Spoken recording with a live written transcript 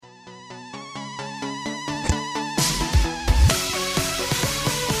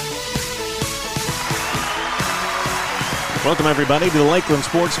Welcome, everybody, to the Lakeland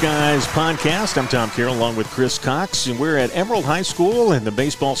Sports Guys podcast. I'm Tom Carroll along with Chris Cox, and we're at Emerald High School in the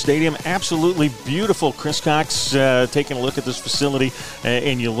baseball stadium. Absolutely beautiful. Chris Cox taking a look at this facility,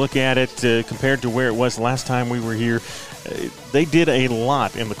 and you look at it compared to where it was last time we were here. They did a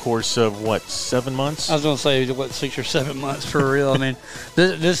lot in the course of, 7 months? I was going to say, 6 or 7 months for real. I mean,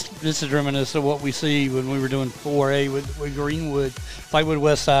 this is reminiscent of what we see when we were doing 4A with Greenwood, Whitewood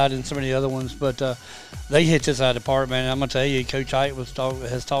West Side, and some of the other ones. But they hit this out of the park, man. I'm going to tell you, Coach Hite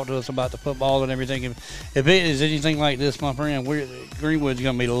has talked to us about the football and everything. If it is anything like this, my friend, Greenwood's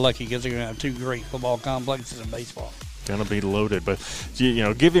going to be lucky because they're going to have two great football complexes in baseball. Going to be loaded, but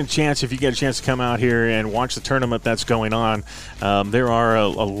give it a chance if you get a chance to come out here and watch the tournament that's going on. There are a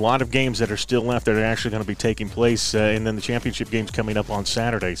lot of games that are still left that are actually going to be taking place, and then the championship game's coming up on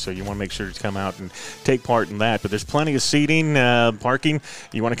Saturday, so you want to make sure to come out and take part in that. But there's plenty of seating, parking.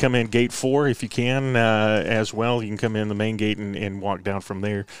 You want to come in gate 4 if you can as well. You can come in the main gate and walk down from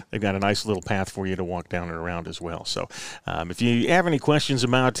there. They've got a nice little path for you to walk down and around as well. So if you have any questions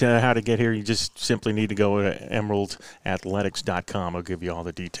about how to get here, you just simply need to go to emeraldathletics.com. I'll give you all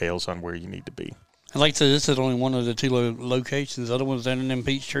the details on where you need to be. And like I said, this is only one of the two locations. The other one's down in them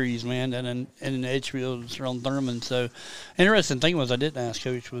peach trees, man, down in Edgefield around Thurman. So, interesting thing was I didn't ask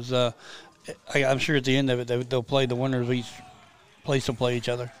Coach was I'm sure at the end of it they'll play the winners of each place will play each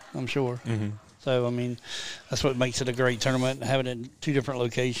other. I'm sure. Mm-hmm. So, I mean, that's what makes it a great tournament, having it in two different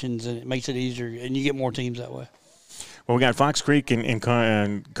locations, and it makes it easier, and you get more teams that way. Well, we got Fox Creek and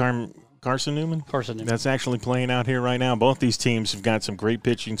Carson Newman? Carson Newman. That's actually playing out here right now. Both these teams have got some great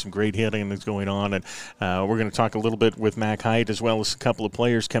pitching, some great hitting that's going on. And we're going to talk a little bit with Mack Hite as well as a couple of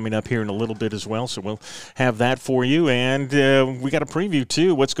players coming up here in a little bit as well. So we'll have that for you. And we got a preview,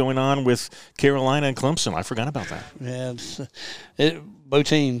 too, what's going on with Carolina and Clemson. I forgot about that. Yeah, both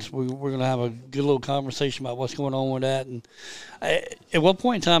teams. We're going to have a good little conversation about what's going on with that. And at what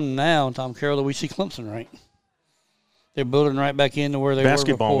point in time now, Tom Carroll, do we see Clemson ranked? They're building right back into where they were before.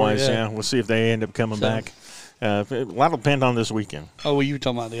 Basketball-wise, yeah. We'll see if they end up coming back. A lot will depend on this weekend. Oh, well, you were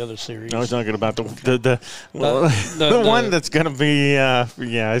talking about the other series. I was talking about the one that's going to be,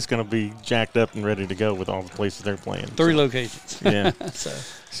 it's going to be jacked up and ready to go with all the places they're playing. 3 locations. Yeah.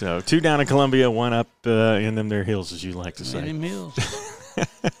 So 2 down in Columbia, 1 up in them there hills, as you like to say. In them hills.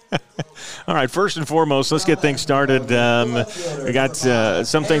 All right, first and foremost, let's get things started. We got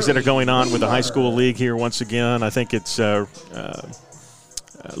some things that are going on with the high school league here once again. I think it's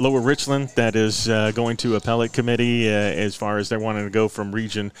Lower Richland that is going to appellate committee as far as they're wanting to go from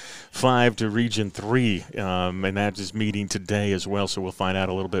Region 5 to Region 3, and that is meeting today as well, so we'll find out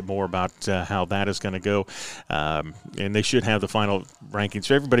a little bit more about how that is going to go. And they should have the final rankings.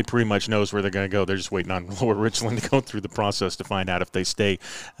 So everybody pretty much knows where they're going to go. They're just waiting on Lower Richland to go through the process to find out if they stay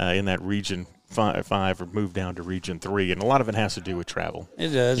in that Region 5 or move down to Region 3, and a lot of it has to do with travel. It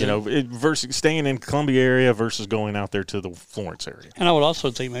does. Versus staying in Columbia area versus going out there to the Florence area. And I would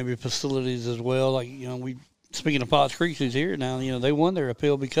also think maybe facilities as well. Like, we speaking of Potts Creek, who's here now, they won their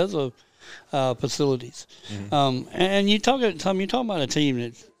appeal because of facilities. Mm-hmm. And you talking about a team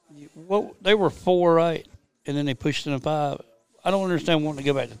that they were 4, right? And then they pushed it to 5. I don't understand wanting to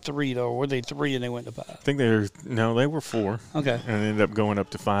go back to 3, though. Or were they 3 and they went to 5? I think they were 4. Okay. And ended up going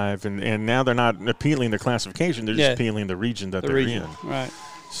up to 5. And now they're not appealing their classification. They're just appealing the region that they're in. Right.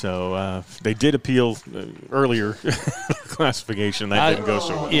 So they did appeal earlier classification. That didn't go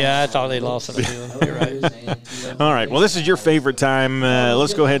so well. Yeah, I thought they lost an appeal. You're right. All right. Well, this is your favorite time.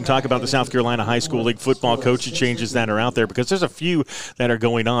 Let's go ahead and talk about the South Carolina High School League football coaching changes that are out there, because there's a few that are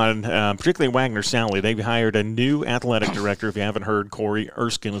going on, particularly Wagner Sally. They've hired a new athletic director. If you haven't heard, Corey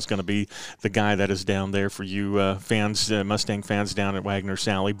Erskine is going to be the guy that is down there for you fans, Mustang fans down at Wagner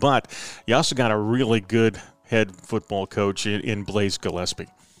Sally. But you also got a really good head football coach in Blaze Gillespie.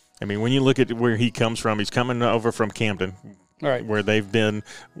 I mean, when you look at where he comes from, he's coming over from Camden, right, where they've been,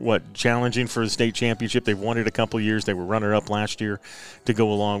 challenging for the state championship. They've won it a couple of years. They were runner-up last year to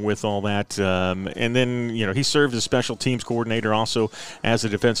go along with all that. And then, he served as special teams coordinator, also as a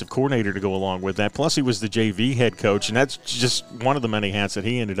defensive coordinator to go along with that. Plus, he was the JV head coach, and that's just one of the many hats that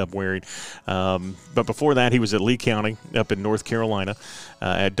he ended up wearing. But before that, he was at Lee County up in North Carolina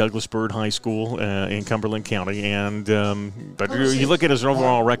at Douglas Byrd High School in Cumberland County. And but you look at his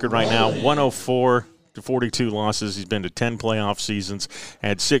overall record right now, 104 to 42 losses. He's been to 10 playoff seasons,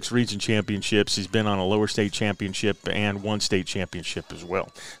 had 6 region championships. He's been on a lower state championship and 1 state championship as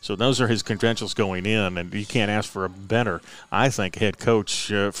well. So those are his credentials going in, and you can't ask for a better, I think, head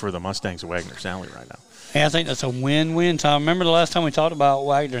coach for the Mustangs of Wagner Sally right now. Hey, I think that's a win-win, Tom. Remember the last time we talked about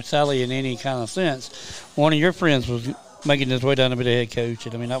Wagner Sally in any kind of sense, one of your friends was making his way down to be the head coach.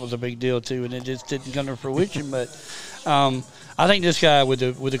 And, I mean, that was a big deal, too, and it just didn't come to fruition. But I think this guy, with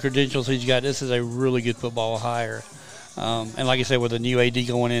the credentials he's got, this is a really good football hire. And like I said, with a new AD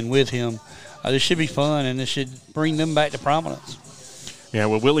going in with him, this should be fun, and this should bring them back to prominence. Yeah,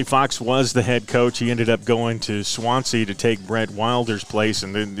 well, Willie Fox was the head coach. He ended up going to Swansea to take Brett Wilder's place,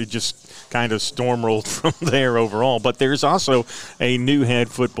 and then it just kind of stormrolled from there overall. But there's also a new head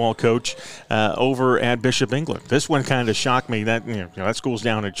football coach over at Bishop England. This one kind of shocked me. That that school's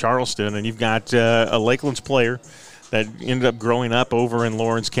down in Charleston, and you've got a Lakelands player that ended up growing up over in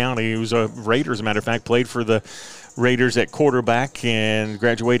Lawrence County. He was a Raider, as a matter of fact, played for the Raiders at quarterback and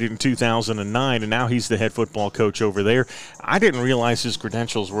graduated in 2009, and now he's the head football coach over there. I didn't realize his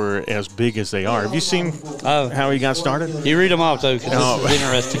credentials were as big as they are. Have you seen how he got started? You read them off, though, because this is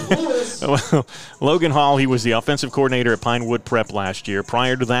interesting. Well, Logan Hall, he was the offensive coordinator at Pinewood Prep last year.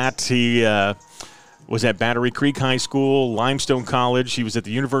 Prior to that, he was at Battery Creek High School, Limestone College. He was at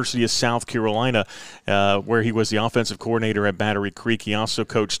the University of South Carolina, where he was the offensive coordinator at Battery Creek. He also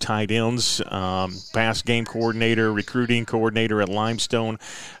coached tight ends, pass game coordinator, recruiting coordinator at Limestone.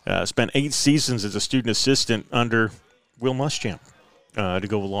 Spent 8 seasons as a student assistant under Will Muschamp. To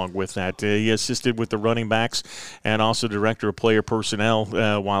go along with that. He assisted with the running backs and also director of player personnel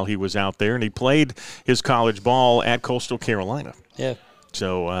while he was out there. And he played his college ball at Coastal Carolina. Yeah.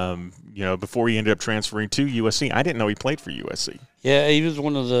 So, before he ended up transferring to USC. I didn't know he played for USC. Yeah, he was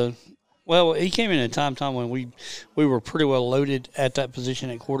one of the – well, he came in at a time when we were pretty well loaded at that position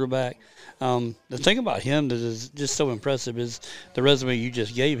at quarterback. The thing about him that is just so impressive is the resume you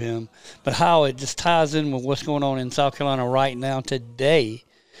just gave him, but how it just ties in with what's going on in South Carolina right now today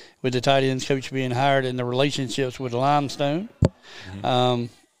with the tight ends coach being hired and the relationships with Limestone. Mm-hmm.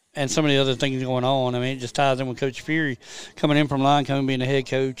 And some of the other things going on. I mean, it just ties in with Coach Fury coming in from Lincoln being the head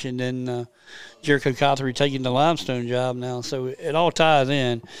coach, and then Jericho Cawthorey taking the Limestone job now. So it all ties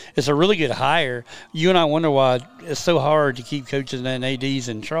in. It's a really good hire. You and I wonder why it's so hard to keep coaches and ADs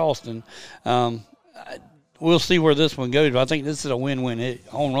in Charleston. We'll see where this one goes, but I think this is a win-win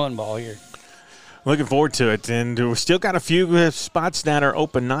home run ball here. Looking forward to it, and we've still got a few spots that are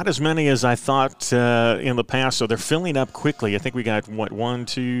open. Not as many as I thought in the past, so they're filling up quickly. I think we got, 1,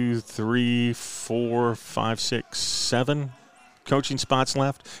 2, 3, 4, 5, 6, 7 coaching spots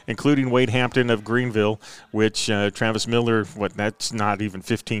left, including Wade Hampton of Greenville, which Travis Miller, that's not even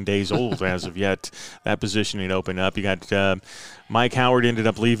 15 days old as of yet. That positioning opened up. You got Mike Howard ended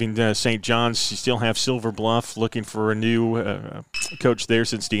up leaving St. John's. You still have Silver Bluff looking for a new coach there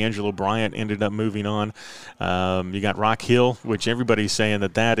since D'Angelo Bryant ended up moving on. You got Rock Hill, which everybody's saying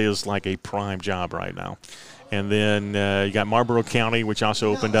that is like a prime job right now. And then you got Marlboro County, which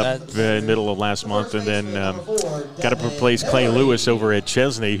also opened up in the middle of last month. And then got to replace Clay Lewis over at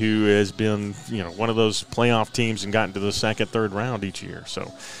Chesney, who has been one of those playoff teams and gotten to the second, third round each year.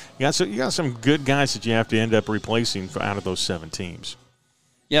 So you got some good guys that you have to end up replacing out of those 7 teams.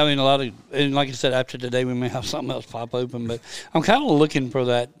 Yeah, I mean, and like I said, after today we may have something else pop open, but I'm kind of looking for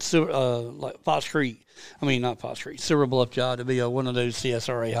that, like Silver Bluff job to be one of those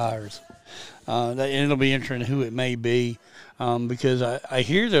CSRA hires. And it'll be interesting who it may be because I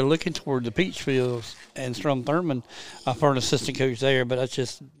hear they're looking toward the Peachfields and Strom Thurmond for an assistant coach there, but that's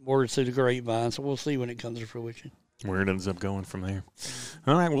just words through the grapevine, so we'll see when it comes to fruition. Where it ends up going from there.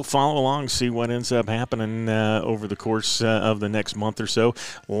 All right, we'll follow along, see what ends up happening over the course of the next month or so.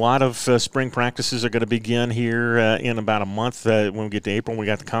 A lot of spring practices are going to begin here in about a month. When we get to April, we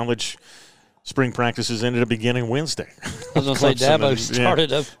got the college spring practices ended up beginning Wednesday. I was going to say Dabo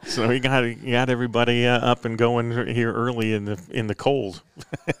started up. So you got everybody up and going here early in the cold.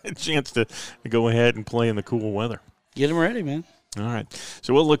 A chance to go ahead and play in the cool weather. Get them ready, man. All right.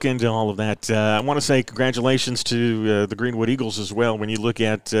 So we'll look into all of that. I want to say congratulations to the Greenwood Eagles as well. When you look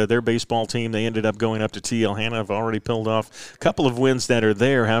at their baseball team, they ended up going up to TL Hanna. I've already pulled off a couple of wins that are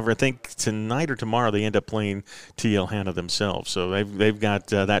there. However, I think tonight or tomorrow they end up playing TL Hanna themselves. So they've got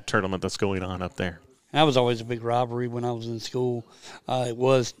that tournament that's going on up there. That was always a big rivalry when I was in school. It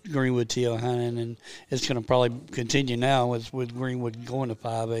was Greenwood TL Hanna, and it's going to probably continue now with Greenwood going to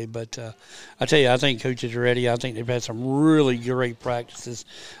 5A. But I tell you, I think coaches are ready. I think they've had some really great practices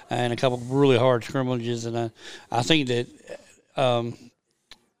and a couple of really hard scrimmages. And I think that,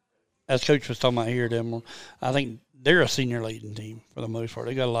 as Coach was talking about here, Demler, I think they're a senior leading team for the most part.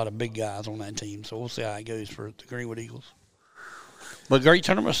 They got a lot of big guys on that team, so we'll see how it goes for the Greenwood Eagles. But great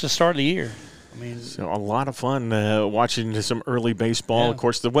tournaments to start the year. So a lot of fun watching some early baseball. Yeah. Of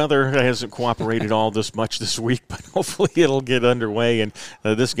course, the weather hasn't cooperated all this much this week, but hopefully it'll get underway. And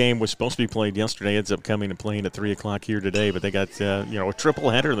this game was supposed to be played yesterday. Ends up coming and playing at 3 o'clock here today. But they got a triple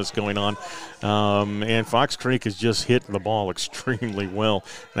header that's going on. And Fox Creek is just hitting the ball extremely well.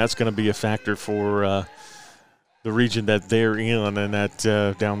 That's going to be a factor for the region that they're in, and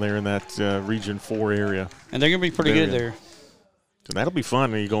that down there in that Region 4 area. And they're going to be pretty good there. So that'll be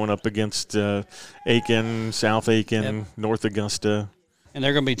fun. You're going up against Aiken, South Aiken, North Augusta. And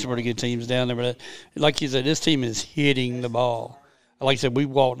they're going to be some pretty good teams down there. But like you said, this team is hitting the ball. Like I said, we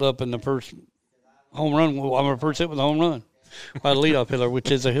walked up in the first home run. I'm a first hit with a home run by the leadoff hitter, which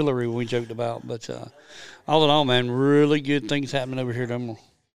is a Hillary we joked about. But all in all, man, really good things happening over here at Emerald.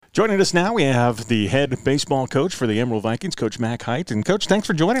 Joining us now, we have the head baseball coach for the Emerald Vikings, Coach Mack Hite. And, Coach, thanks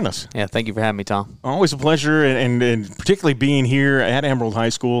for joining us. Yeah, thank you for having me, Tom. Always a pleasure, and particularly being here at Emerald High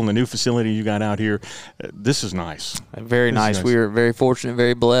School and the new facility you got out here. This is nice. Very nice. We were very fortunate,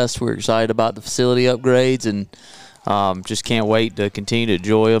 very blessed. We're excited about the facility upgrades, and just can't wait to continue to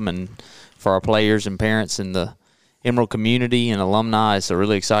enjoy them. And for our players and parents and the Emerald community and alumni, it's a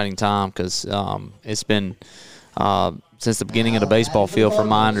really exciting time because it's been since the beginning of the baseball field, from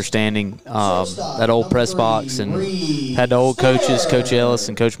my understanding, that old press box, and had the old coaches, Coach Ellis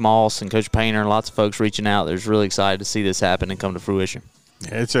and Coach Moss and Coach Painter, and lots of folks reaching out. They're really excited to see this happen and come to fruition.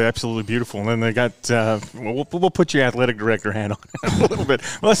 Yeah, it's absolutely beautiful. And then they got we'll put your athletic director hat on a little bit.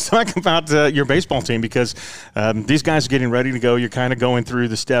 Let's talk about your baseball team, because these guys are getting ready to go. You're kind of going through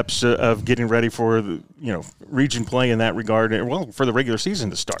the steps of getting ready for the, region play in that regard. Well, for the regular season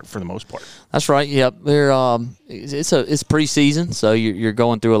to start for the most part. That's right. Yep. It's preseason, so you're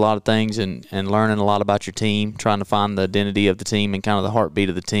going through a lot of things and learning a lot about your team, trying to find the identity of the team and kind of the heartbeat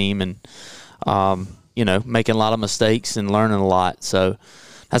of the team, and making a lot of mistakes and learning a lot. So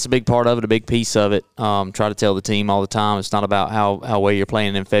that's a big part of it, a big piece of it. Try to tell the team all the time, it's not about how well you're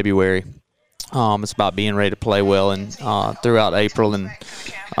playing in February. It's about being ready to play well and throughout April and,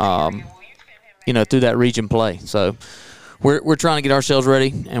 through that region play. So we're trying to get ourselves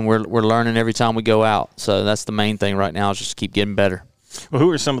ready, and we're learning every time we go out. So that's the main thing right now, is just keep getting better. Well, who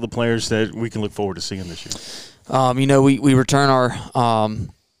are some of the players that we can look forward to seeing this year? We return our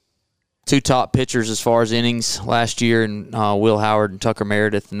two top pitchers as far as innings last year, and Will Howard and Tucker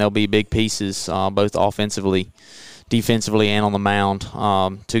Merrideth, and they'll be big pieces both offensively, defensively, and on the mound.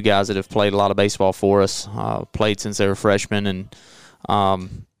 Two guys that have played a lot of baseball for us, played since they were freshmen, and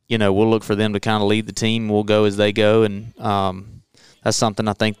we'll look for them to kind of lead the team. We'll go as they go, and that's something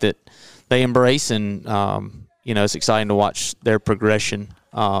I think that they embrace, and it's exciting to watch their progression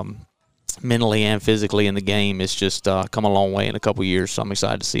mentally and physically in the game. It's just come a long way in a couple years, so I'm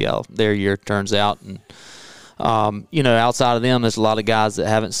excited to see how their year turns out. And outside of them, there's a lot of guys that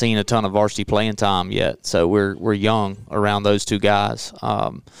haven't seen a ton of varsity playing time yet, so we're young around those two guys.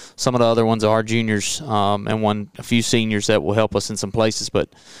 Some of the other ones are juniors, and a few seniors that will help us in some places, but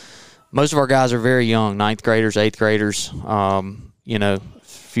most of our guys are very young, 9th graders, 8th graders, a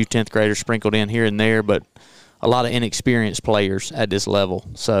few 10th graders sprinkled in here and there, but a lot of inexperienced players at this level.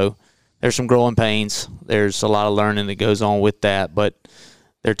 So there's some growing pains. There's a lot of learning that goes on with that, but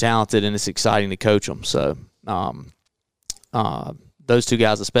they're talented, and it's exciting to coach them. So those two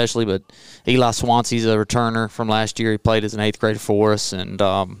guys especially, but Eli Swansea's a returner from last year. He played as an 8th grader for us, and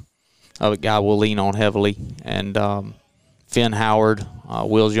a guy we'll lean on heavily. And Finn Howard,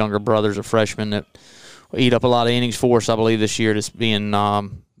 Will's younger brother, is a freshman that will eat up a lot of innings for us, I believe, this year. Just being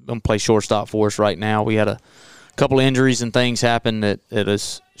going to play shortstop for us right now. We had a couple of injuries and things happen that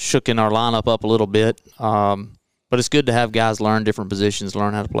has shooken our lineup up a little bit. But it's good to have guys learn different positions,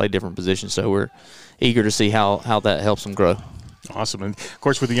 learn how to play different positions. So we're eager to see how that helps them grow. Awesome. And, of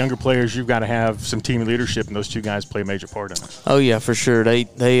course, with the younger players, you've got to have some team leadership, and those two guys play a major part in it. Oh, yeah, for sure.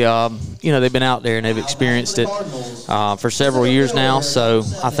 They've been out there and they've experienced it for several years now. So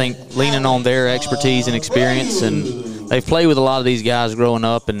I think leaning on their expertise and experience, and they've played with a lot of these guys growing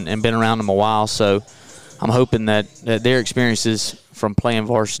up and been around them a while. So I'm hoping that their experiences from playing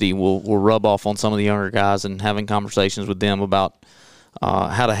varsity will rub off on some of the younger guys, and having conversations with them about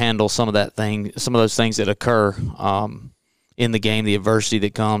how to handle some of those things that occur in the game, the adversity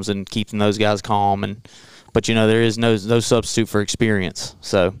that comes, and keeping those guys calm. But there is no substitute for experience,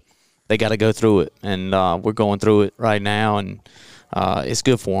 so they got to go through it, and we're going through it right now, and it's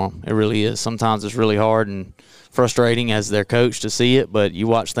good for them. It really is. Sometimes it's really hard and frustrating as their coach to see it, but you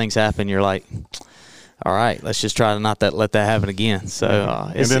watch things happen, you're like, all right, let's just try to not let that happen again. So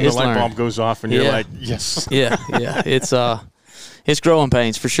and then the light bulb goes off, and you're like, yes. Yeah. It's growing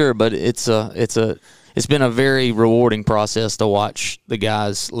pains for sure, but it's been a very rewarding process to watch the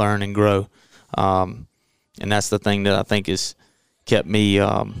guys learn and grow. And that's the thing that I think has kept me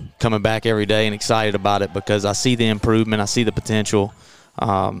coming back every day and excited about it, because I see the improvement, I see the potential,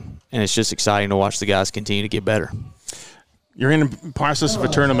 and it's just exciting to watch the guys continue to get better. You're in the process of a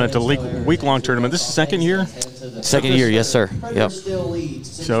tournament, a week-long tournament. This is second year? Second year, yes, sir. Yep.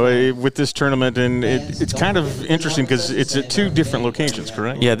 So with this tournament, and it's kind of interesting because it's at two different locations,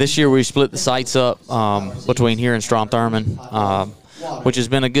 correct? Yeah, this year we split the sites up between here and Strom-Thurmond, which has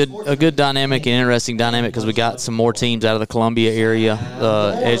been a good dynamic and interesting dynamic, because we got some more teams out of the Columbia area,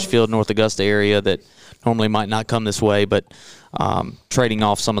 Edgefield, North Augusta area that normally might not come this way, but trading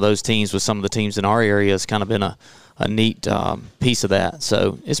off some of those teams with some of the teams in our area has kind of been a neat piece of that.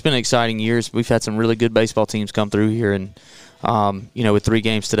 So it's been exciting years. We've had some really good baseball teams come through here, and with 3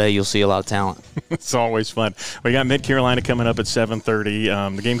 games today, you'll see a lot of talent. It's always fun. We got Mid-Carolina coming up at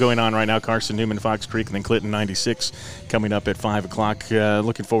 7:30. The game going on right now, Carson, Newman, Fox Creek, and then Clinton 96 coming up at 5 o'clock.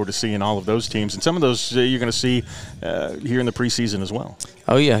 Looking forward to seeing all of those teams. And some of those you're going to see here in the preseason as well.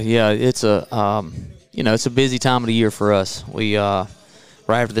 Oh, yeah. It's it's a busy time of the year for us. We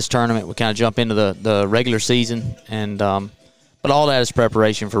right after this tournament, we kind of jump into the regular season, and but all that is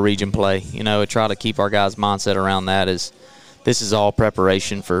preparation for region play. We try to keep our guys' mindset around that. This is all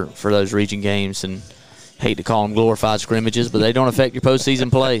preparation for those region games, and hate to call them glorified scrimmages, but they don't affect your postseason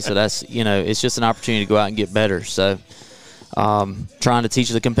play. So that's it's just an opportunity to go out and get better. So trying to teach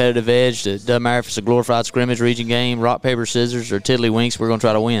the competitive edge. It doesn't matter if it's a glorified scrimmage, region game, rock, paper, scissors, or tiddlywinks, we're going to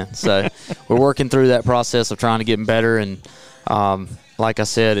try to win. So we're working through that process of trying to get better, and like I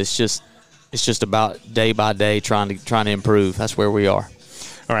said, it's just about day by day trying to improve. That's where we are.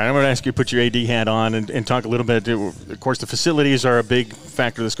 All right, I'm going to ask you to put your AD hat on and talk a little bit. Of course, the facilities are a big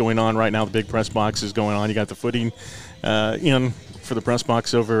factor that's going on right now. The big press box is going on. You got the footing in for the press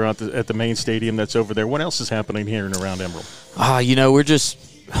box over at the main stadium that's over there. What else is happening here and around Emerald? We're just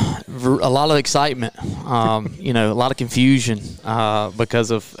a lot of excitement, a lot of confusion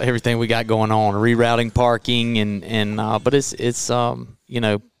because of everything we got going on, rerouting parking, but it's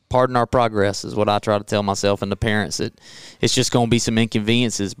pardon our progress is what I try to tell myself and the parents, that it's just going to be some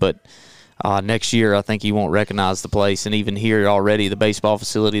inconveniences, but next year I think you won't recognize the place. And even here already, the baseball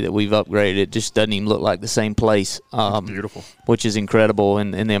facility that we've upgraded, it just doesn't even look like the same place. Beautiful. Which is incredible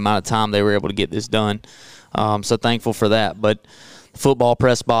in the amount of time they were able to get this done. So thankful for that. But the football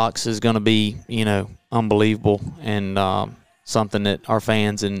press box is going to be, unbelievable, and something that our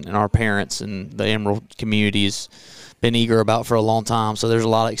fans and our parents and the Emerald community has been eager about for a long time. So there's a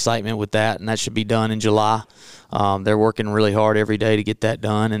lot of excitement with that, and that should be done in July. They're working really hard every day to get that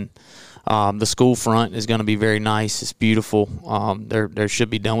done, and the school front is going to be very nice. It's beautiful. They should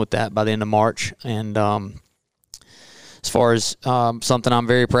be done with that by the end of March. And as far as something I'm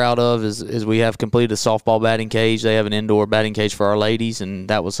very proud of is we have completed a softball batting cage. They have an indoor batting cage for our ladies, and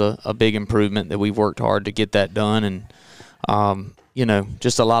that was a big improvement that we've worked hard to get that done. And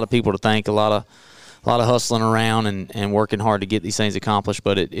just a lot of people to thank, a lot of hustling around and working hard to get these things accomplished,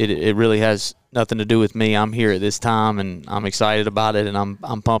 but it really has nothing to do with me. I'm here at this time, and I'm excited about it, and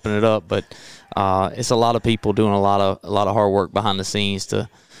I'm pumping it up. But it's a lot of people doing a lot of hard work behind the scenes to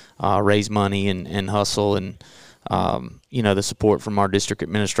raise money and hustle, and the support from our district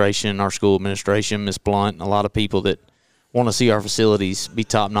administration, our school administration, Ms. Blunt, and a lot of people that want to see our facilities be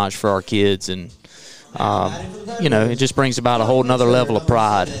top notch for our kids. And it just brings about a whole nother level of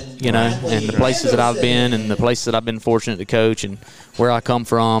pride, and the places that I've been and the places that I've been fortunate to coach and where I come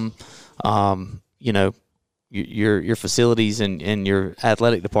from, your facilities and your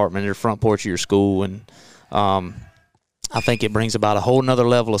athletic department, your front porch of your school. And I think it brings about a whole nother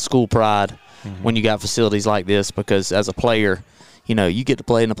level of school pride when you got facilities like this, because as a player, you get to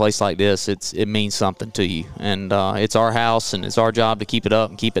play in a place like this, it means something to you. And it's our house, and it's our job to keep it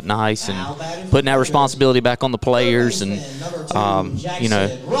up and keep it nice, and putting that responsibility back on the players. And,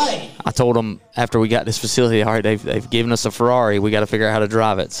 I told them after we got this facility, all right, they've given us a Ferrari. We got to figure out how to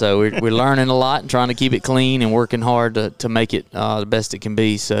drive it. So we're learning a lot and trying to keep it clean and working hard to make it the best it can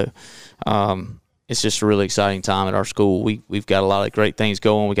be. So it's just a really exciting time at our school. We've got a lot of great things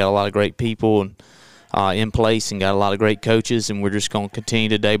going. We got a lot of great people and in place, and got a lot of great coaches, and we're just going to continue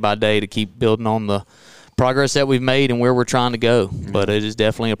to day by day to keep building on the progress that we've made and where we're trying to go. But it is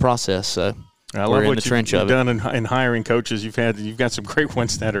definitely a process. So we're in the trench of it. Done in hiring coaches. You've got some great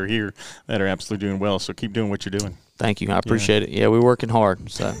ones that are here that are absolutely doing well. So keep doing what you're doing. Thank you. I appreciate it. Yeah, we're working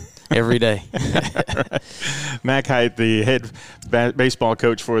hard. So every day. Mack Hite, the head baseball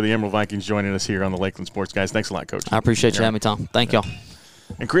coach for the Emerald Vikings, joining us here on the Lakeland Sports. Guys, thanks a lot, Coach. I appreciate you having me, Tom. Thank y'all.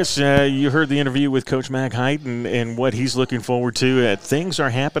 And Chris, you heard the interview with Coach Mack Hite and what he's looking forward to. Things are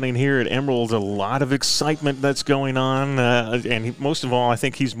happening here at Emerald. A lot of excitement that's going on. Most of all, I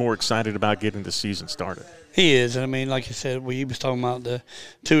think he's more excited about getting the season started. He is. I mean, like I said, he was talking about the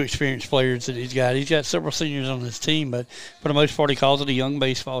 2 experienced players that he's got. He's got several seniors on his team, but for the most part, he calls it a young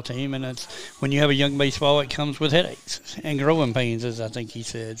baseball team. And it's when you have a young baseball, it comes with headaches and growing pains, as I think he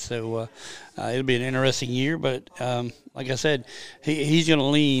said. So it'll be an interesting year. But like I said, he's going to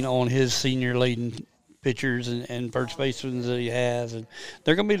lean on his senior-laden pitchers and first basemen that he has. And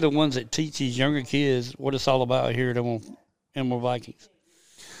they're going to be the ones that teach these younger kids what it's all about here at Emerald Vikings.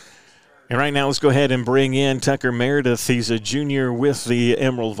 And right now, let's go ahead and bring in Tucker Merrideth. He's a junior with the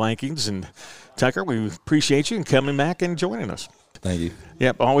Emerald Vikings. And, Tucker, we appreciate you coming back and joining us. Thank you.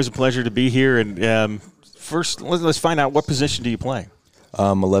 Yep, always a pleasure to be here. And first, let's find out, what position do you play?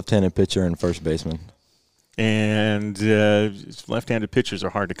 I'm a left-handed pitcher and first baseman. And left-handed pitchers are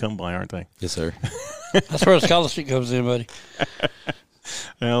hard to come by, aren't they? Yes, sir. That's where the scholarship comes in, buddy.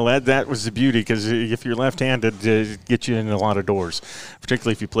 Well, that was the beauty, because if you're left-handed, it gets you in a lot of doors,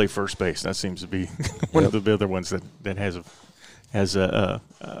 particularly if you play first base. That seems to be one of the other ones that has a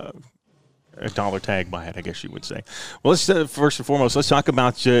dollar tag by it, I guess you would say. Well, let's first and foremost, let's talk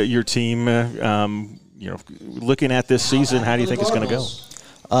about your team. Looking at this season, how do you think it's going to go?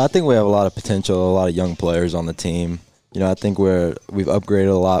 I think we have a lot of potential, a lot of young players on the team. I think we've upgraded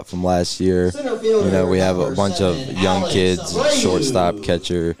a lot from last year. We have a bunch of young kids, shortstop,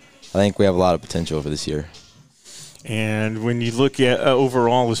 catcher. I think we have a lot of potential for this year. And when you look at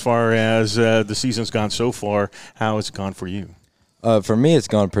overall, as far as the season's gone so far, how has it gone for you? For me, it's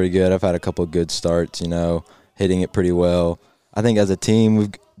gone pretty good. I've had a couple of good starts, hitting it pretty well. I think as a team,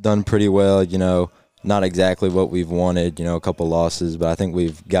 we've done pretty well, not exactly what we've wanted, a couple losses, but I think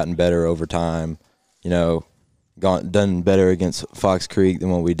we've gotten better over time, done better against Fox Creek than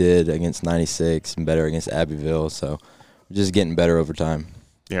what we did against 96 and better against Abbeville. So we're just getting better over time.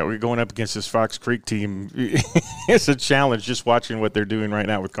 Yeah, we're going up against this Fox Creek team. It's a challenge just watching what they're doing right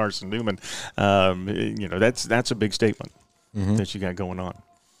now with Carson Newman. That's a big statement that you got going on.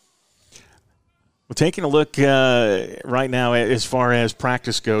 Well, taking a look right now as far as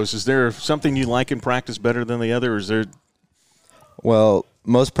practice goes, is there something you like in practice better than the other, or is there? Well,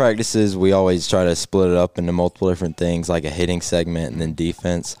 most practices we always try to split it up into multiple different things, like a hitting segment and then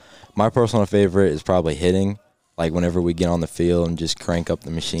defense. My personal favorite is probably hitting, like whenever we get on the field and just crank up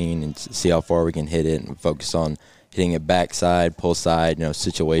the machine and see how far we can hit it and focus on hitting it backside, pull side,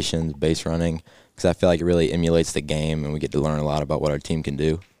 situations, base running, because I feel like it really emulates the game and we get to learn a lot about what our team can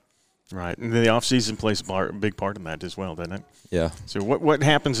do. Right, and the off-season plays a big part in that as well, doesn't it? Yeah. So what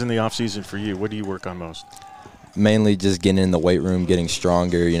happens in the off-season for you? What do you work on most? Mainly just getting in the weight room, getting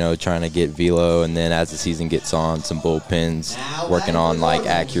stronger, trying to get velo, and then as the season gets on, some bullpens, working on,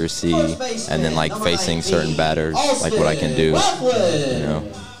 accuracy, and then, facing certain batters, what I can do,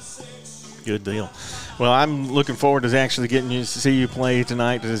 Good deal. Well, I'm looking forward to actually getting to see you play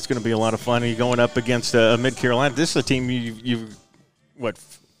tonight. It's going to be a lot of fun. You're going up against Mid-Carolina. This is a team you've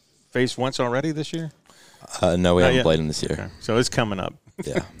faced once already this year? No, we haven't played them this year. Okay. So it's coming up.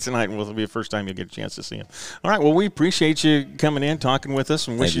 Yeah. Tonight will be the first time you'll get a chance to see him. All right, well, we appreciate you coming in, talking with us,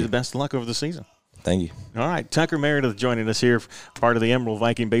 and wish you the best of luck over the season. Thank you. All right, Tucker Merrideth joining us here, part of the Emerald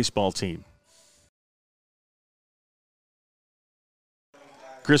Viking baseball team.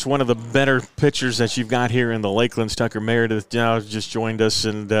 Chris, one of the better pitchers that you've got here in the Lakelands, Tucker Merrideth, now just joined us,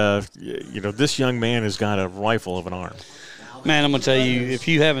 and, this young man has got a rifle of an arm. Man, I'm going to tell you, if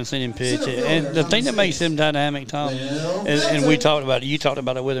you haven't seen him pitch, and the thing that makes him dynamic, Tom, and we talked about it, you talked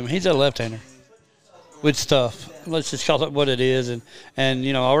about it with him, he's a left-hander with stuff. Let's just call it what it is, and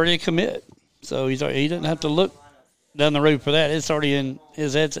already a commit. So he doesn't have to look down the road for that. It's already in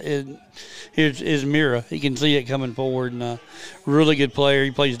his head. Here's his mirror. He can see it coming forward, and really good player.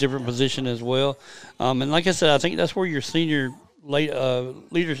 He plays different position as well. And like I said, I think that's where your senior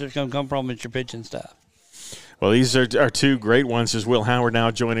leadership is going to come from, is your pitching staff. Well, these are 2 great ones. As Will Howard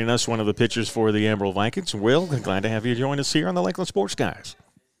now joining us, one of the pitchers for the Emerald Vikings. Will, glad to have you join us here on the Lakeland Sports Guys.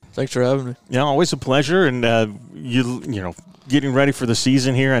 Thanks for having me. Yeah, always a pleasure. And getting ready for the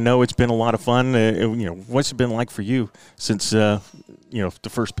season here. I know it's been a lot of fun. What's it been like for you since the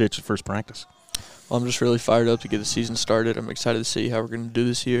first pitch, the first practice? Well, I'm just really fired up to get the season started. I'm excited to see how we're going to do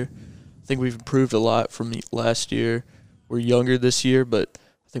this year. I think we've improved a lot from last year. We're younger this year, but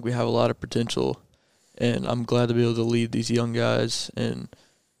I think we have a lot of potential. And I'm glad to be able to lead these young guys and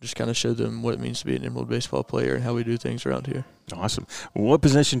just kind of show them what it means to be an Emerald baseball player and how we do things around here. Awesome. Well, what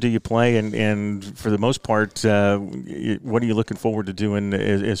position do you play? And for the most part, what are you looking forward to doing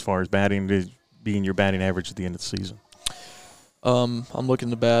as far as batting, being your batting average at the end of the season? I'm looking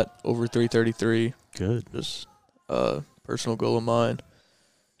to bat over 333. Good. Just personal goal of mine.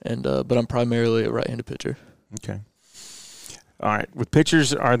 And but I'm primarily a right-handed pitcher. Okay. All right. With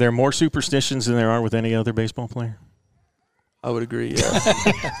pitchers, are there more superstitions than there are with any other baseball player? I would agree,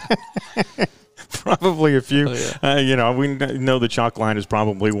 yeah. Probably a few. Oh, yeah. We know the chalk line is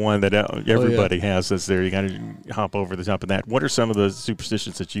probably one that everybody has that's there. You got to hop over the top of that. What are some of the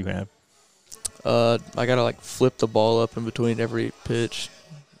superstitions that you have? I got to, flip the ball up in between every pitch.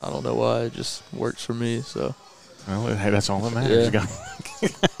 I don't know why. It just works for me, so. Well, hey, that's all that matters. Yeah. You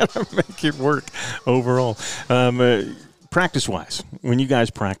got to make it work overall. Practice-wise, when you guys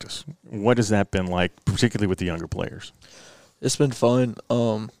practice, what has that been like, particularly with the younger players? It's been fun.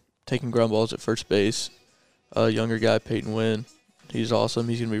 Taking ground balls at first base. Younger guy, Peyton Wynn, he's awesome.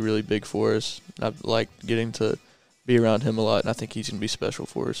 He's going to be really big for us. I like getting to be around him a lot, and I think he's going to be special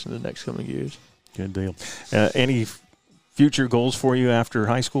for us in the next coming years. Good deal. Any future goals for you after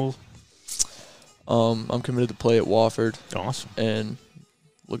high school? I'm committed to play at Wofford. Awesome. And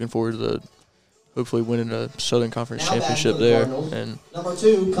looking forward to hopefully winning a Southern Conference championship there and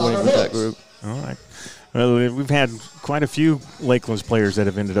winning with that group. All right. Well, we've had quite a few Lakelands players that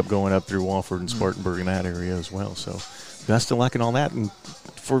have ended up going up through Wofford and Spartanburg in that area as well. So best of luck and all that. And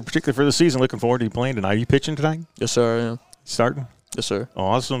particularly for the season, looking forward to you playing tonight. Are you pitching tonight? Yes, sir, I am. Starting? Yes, sir.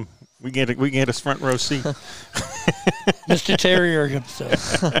 Awesome. We get a front row seat. Mr. Terrier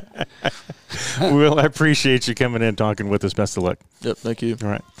himself. Will, I appreciate you coming in talking with us. Best of luck. Yep, thank you. All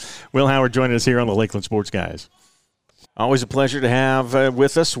right. Will Howard joining us here on the Lakeland Sports Guys. Always a pleasure to have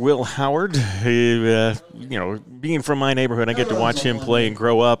with us Will Howard. He, being from my neighborhood, I get to watch him play and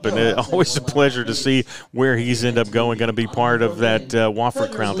grow up, and always a pleasure to see where he's end up going to be part of that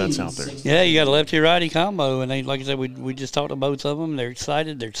Wofford crowd that's out there. Yeah, you got a lefty-righty combo, and they, like I said, we just talked to both of them. They're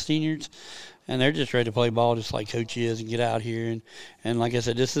excited. They're seniors, and they're just ready to play ball just like Coach is and get out here. And like I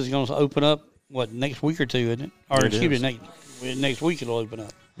said, this is going to open up, next week or two, isn't it? Or excuse me, next week it'll open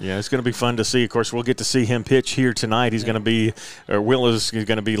up. Yeah, it's going to be fun to see. Of course, we'll get to see him pitch here tonight. He's going to be, Will is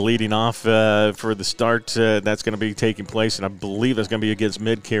going to be leading off for the start. That's going to be taking place, and I believe that's going to be against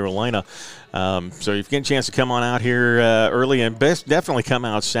Mid-Carolina. So if you get a chance to come on out here early, and definitely come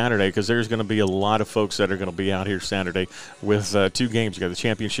out Saturday, because there's going to be a lot of folks that are going to be out here Saturday with two games. You got the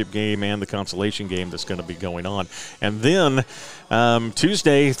championship game and the consolation game that's going to be going on. And then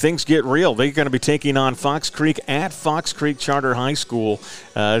Tuesday, things get real. They're going to be taking on Fox Creek at Fox Creek Charter High School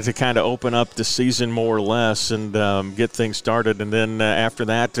to kind of open up the season more or less and get things started. And then after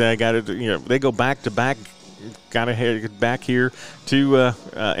that, they go back to back. Got to head back here to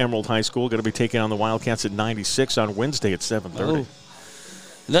Emerald High School. Going to be taking on the Wildcats at 96 on Wednesday at 7:30. Oh.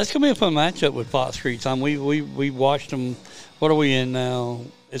 That's going to be a fun matchup with Fox Creek. We watched them. What are we in now?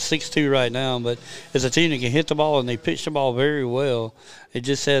 It's 6-2 right now, but it's a team that can hit the ball, and they pitch the ball very well. It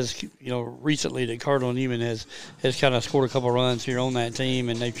just says, recently that Cardinal Newman has kind of scored a couple runs here on that team,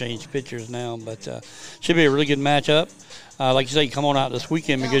 and they've changed pitchers now. But should be a really good matchup. Like you say, come on out this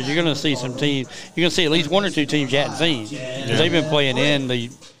weekend, because you're going to see some teams. You're going to see at least one or two teams you hadn't seen, because they've been playing in the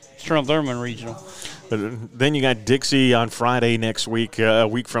Strom-Thurmond Regional. But then you got Dixie on Friday next week, a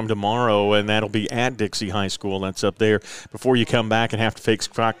week from tomorrow, and that'll be at Dixie High School. That's up there before you come back and have to face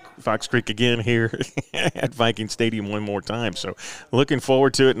Fox Creek again here at Viking Stadium one more time. So looking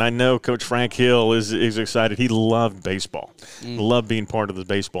forward to it, and I know Coach Frank Hill is excited. He loved baseball, loved being part of the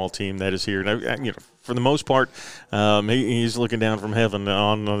baseball team that is here. And, for the most part, he's looking down from heaven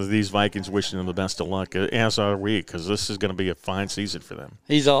on these Vikings, wishing them the best of luck, as are we, because this is going to be a fine season for them.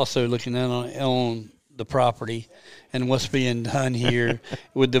 He's also looking down on the property and what's being done here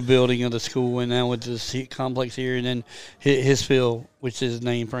with the building of the school, and now with this complex here, and then his field, which is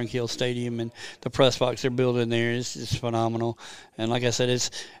named Frank Hill Stadium, and the press box they're building there is just phenomenal. And like I said,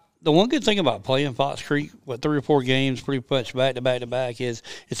 it's the one good thing about playing Fox Creek, 3 or 4 games pretty much back to back to back, is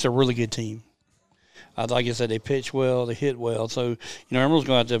it's a really good team. Like I said, they pitch well, they hit well. So, Emerald's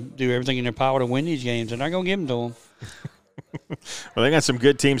going to have to do everything in their power to win these games. They're not going to give them to them. Well, they got some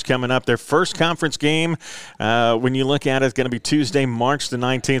good teams coming up. Their first conference game, when you look at it, is going to be Tuesday, March the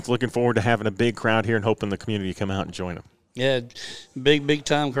 19th. Looking forward to having a big crowd here and hoping the community come out and join them. Yeah, big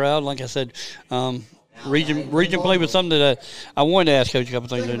time crowd. Like I said, region play was something that I wanted to ask Coach a couple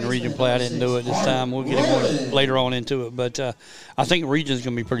things in the region play. I didn't do it this time. We'll get him later on into it. But I think region is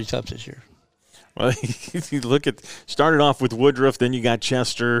going to be pretty tough this year. Well, you look at started off with Woodruff, then you got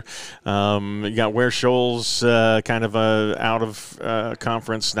Chester, you got Ware Shoals, kind of out of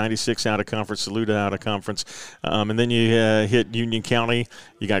conference, 96 out of conference, Saluda out of conference, and then you hit Union County.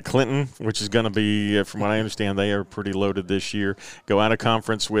 You got Clinton, which is going to be, from what I understand, they are pretty loaded this year. Go out of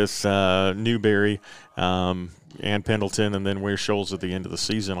conference with Newberry and Pendleton, and then Ware Shoals at the end of the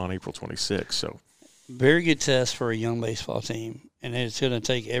season on April 26th. So, very good test for a young baseball team. And it's going to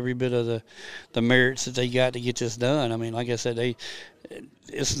take every bit of the merits that they got to get this done. I mean, like I said,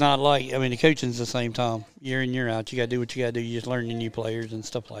 it's not like, I mean, the coaching's the same time, year in, year out. You got to do what you got to do. You just learn your new players and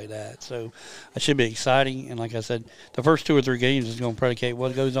stuff like that. So it should be exciting. And like I said, the first 2 or 3 games is going to predicate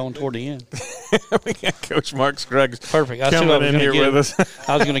what goes on toward the end. We got Coach Mark Scruggs perfect. coming in here with us.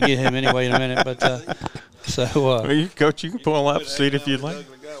 I was going to get him anyway in a minute. But Coach, you can pull up a seat if you'd like.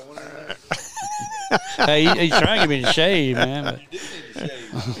 Hey, he's trying to get me to shave, man.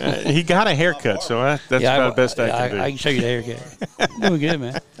 But. He got a haircut, so that's about the best I can do. I can show you the haircut. Doing good,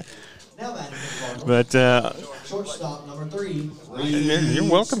 man. But shortstop number 3. You're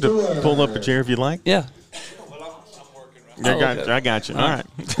welcome to pull up a chair if you'd like. Yeah. I got you. All right.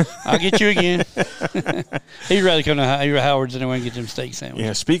 I'll get you again. He'd rather come to Howard's anyway and get them steak sandwich.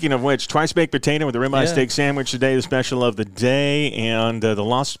 Yeah, speaking of which, twice baked potato with a ribeye steak sandwich today, the special of the day, and the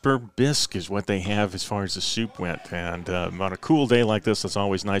Losper bisque is what they have as far as the soup went. And on a cool day like this, it's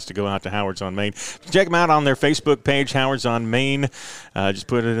always nice to go out to Howard's on Main. Check them out on their Facebook page, Howard's on Main. Just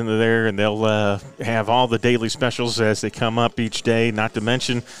put it into there, and they'll have all the daily specials as they come up each day, not to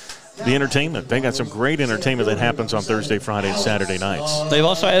mention the entertainment. They got some great entertainment that happens on Thursday, Friday, and Saturday nights. They've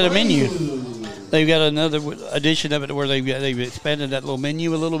also added a menu. They've got another edition of it where they've expanded that little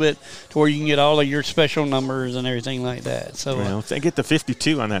menu a little bit to where you can get all of your special numbers and everything like that. So if they get the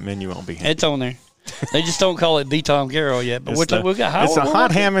 52 on that menu, I'll be happy. It's on there. They just don't call it the Tom Carroll yet. But we've got Howard. It's a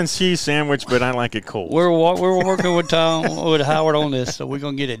hot ham and cheese sandwich, but I like it cold. We're working with Howard on this, so we're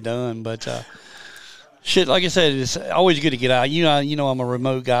gonna get it done. But shit, like I said, it's always good to get out. You know, I'm a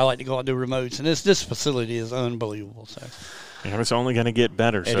remote guy. I like to go out and do remotes, and this facility is unbelievable. So, and it's only going to get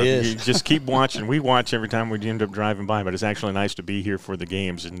better. So you just keep watching. We watch every time we end up driving by, but it's actually nice to be here for the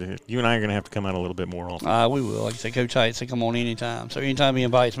games. And you and I are going to have to come out a little bit more often. We will. Like I said, Coach Hite said, come on anytime. So anytime he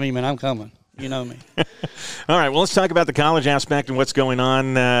invites me, man, I'm coming. You know me. All right, well, let's talk about the college aspect and what's going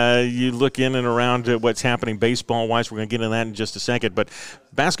on. You look in and around what's happening baseball-wise. We're going to get into that in just a second. But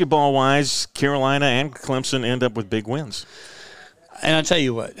basketball-wise, Carolina and Clemson end up with big wins. And I tell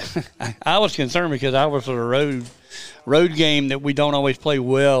you what, I was concerned because I was at a road game that we don't always play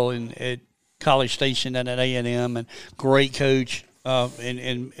well at College Station and at A&M, and great coach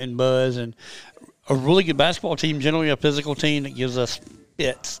and Buzz, and a really good basketball team, generally a physical team that gives us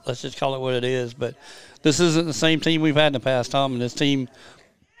fits. Let's just call it what it is. But this isn't the same team we've had in the past, Tom. And this team,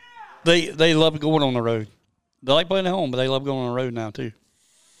 they love going on the road. They like playing at home, but they love going on the road now too.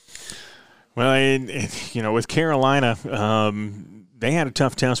 Well, with Carolina, they had a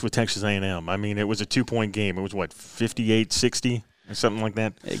tough test with Texas A&M. I mean, it was a 2-point game. It was, 58-60 or something like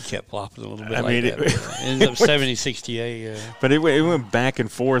that? It kept flopping a little bit it ended up 70-68. But it went back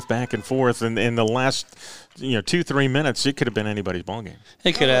and forth. And in the last 2-3 minutes, it could have been anybody's ball game.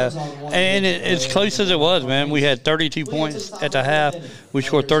 It could have. And as close as it was, man, we had 32 points at the half. We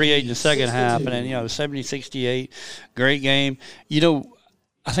scored 38 in the second half. And then, 70-68, great game.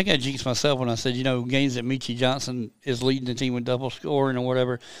 I think I jinxed myself when I said, games that Michie Johnson is leading the team with double scoring or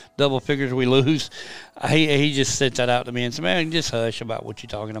whatever, double figures we lose. He just sent that out to me and said, man, just hush about what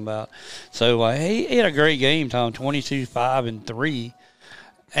you're talking about. So he had a great game, Tom, 22, 5, and 3.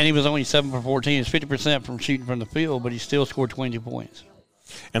 And he was only 7 for 14. It's 50% from shooting from the field, but he still scored 22 points.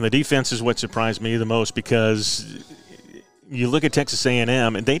 And the defense is what surprised me the most because you look at Texas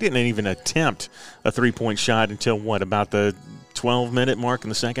A&M, and they didn't even attempt a 3-point shot until, about the 12-minute mark in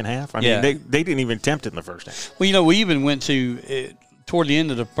the second half? I mean, they didn't even attempt it in the first half. Well, we even went to toward the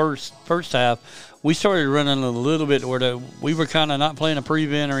end of the first half, we started running a little bit where we were kind of not playing a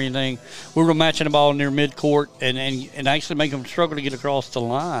prevent or anything. We were matching the ball near midcourt and actually make them struggle to get across the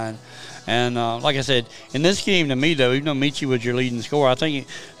line. And like I said, in this game to me, though, even though Michie was your leading scorer, I think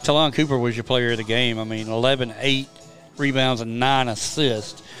Talon Cooper was your player of the game. I mean, 11, 8 rebounds, and 9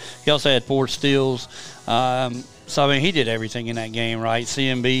 assists. He also had 4 steals. So, I mean, he did everything in that game, right?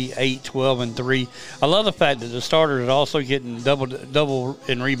 CMB, 8, 12, and 3. I love the fact that the starters are also getting double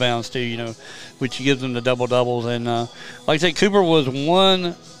in rebounds, too, which gives them the double-doubles. And, like I said, Cooper was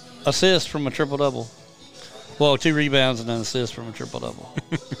 1 assist from a triple-double. Well, 2 rebounds and an assist from a triple-double.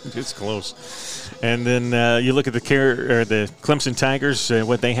 It's close. And then you look at the Clemson Tigers,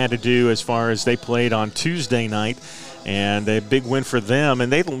 what they had to do as far as they played on Tuesday night, and a big win for them.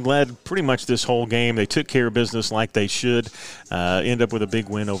 And they led pretty much this whole game. They took care of business like they should, end up with a big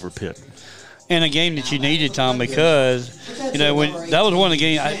win over Pitt. And a game that you needed, Tom, because, when that was one of the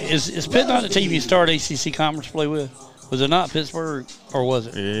games. Is Pitt not the team you start ACC conference play with? Was it not Pittsburgh, or was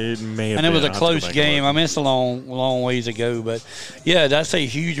it? It may have been. And it was a close game. I mean, it's a long ways ago. But, yeah, that's a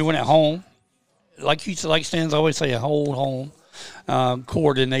huge win at home. Like Stan's always say, a whole home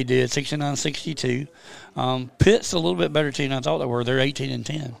court than they did, 69-62. Pitt's a little bit better team than I thought they were. They're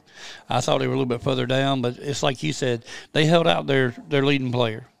 18-10. I thought they were a little bit further down, but it's like you said, they held out their leading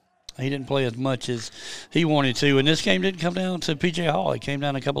player. He didn't play as much as he wanted to. And this game didn't come down to P.J. Hall. It came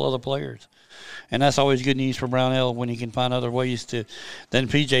down to a couple other players. And that's always good news for Brownell when he can find other ways than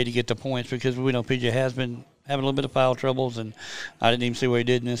P.J. to get the points, because we know P.J. has been having a little bit of foul troubles, and I didn't even see what he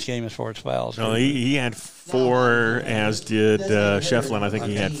did in this game as far as fouls. No, he had 4, as did Shefflin. I think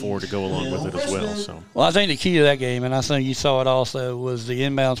he had 4 to go along with it as well. So, well, I think the key to that game, and I think you saw it also, was the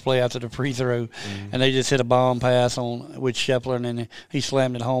inbounds play after the free throw, and they just hit a bomb pass with Shefflin, and he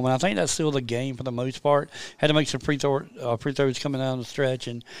slammed it home. And I think that's still the game for the most part. Had to make some free throws coming down the stretch,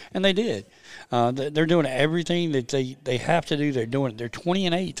 and they did. They're doing everything that they have to do. They're doing it. They're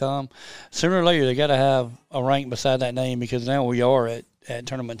 20-8, Tom. Sooner or later, they got to have a rank beside that name, because now we are at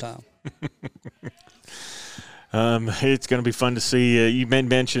tournament time. It's going to be fun to see. You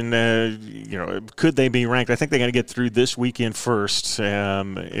mentioned, could they be ranked? I think they got to get through this weekend first,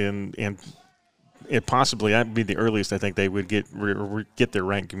 and it possibly that would be the earliest I think they would get their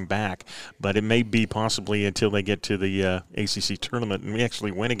ranking back. But it may be possibly until they get to the ACC tournament and we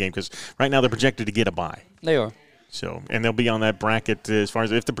actually win a game, because right now they're projected to get a bye. They are. So, and they'll be on that bracket as far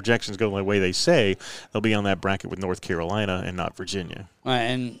as if the projections go the way they say, they'll be on that bracket with North Carolina and not Virginia.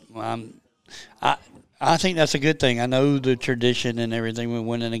 And I think that's a good thing. I know the tradition and everything with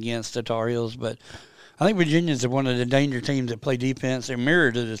winning against the Tar Heels, but I think Virginia's one of the danger teams that play defense. They're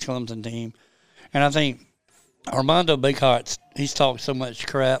mirrored to this Clemson team. And I think Armando Bacot, he's talked so much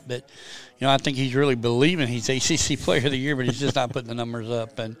crap that, I think he's really believing he's ACC Player of the Year, but he's just not putting the numbers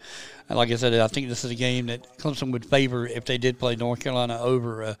up. And like I said, I think this is a game that Clemson would favor if they did play North Carolina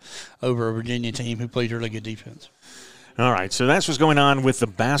over a Virginia team who plays really good defense. All right, so that's what's going on with the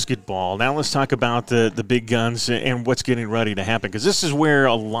basketball. Now let's talk about the big guns and what's getting ready to happen, because this is where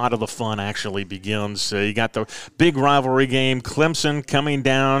a lot of the fun actually begins. You got the big rivalry game, Clemson coming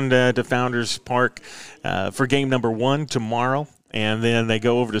down to Founders Park for game number 1 tomorrow. And then they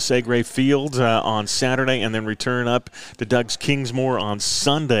go over to Segrave Field on Saturday and then return up to Doug's Kingsmore on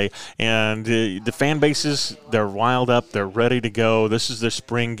Sunday. And the fan bases, they're riled up. They're ready to go. This is their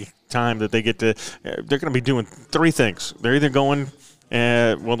spring time that they get to they're going to be doing 3 things. They're either going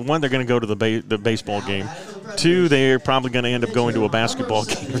one, they're going to go to the baseball game. 2, they're probably going to end up going to a basketball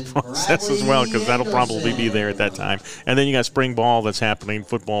game as well, because that'll probably be there at that time. And then you got spring ball that's happening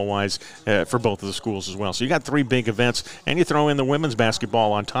football-wise for both of the schools as well. So you got 3 big events, and you throw in the women's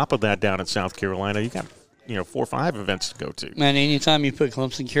basketball on top of that down in South Carolina. You got 4 or 5 events to go to. Man, anytime you put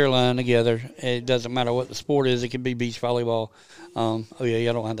Clemson and Carolina together, it doesn't matter what the sport is. It could be beach volleyball. I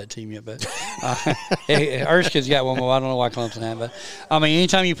don't have that team yet, but Erska's got one, but I don't know why Clemson had. But I mean,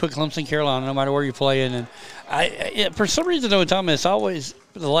 anytime you put Clemson and Carolina, no matter where you're playing, and for some reason, though, Tom, it's always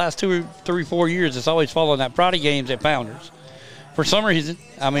for the last 2, 3, 4 years, it's always following that Friday games at Founders. For some reason,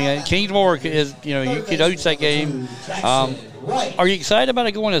 I mean, Kingsmore is, you could host that game. Are you excited about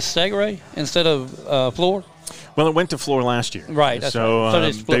it going to Segre instead of Floor? Well, it went to Floor last year. Right. That's so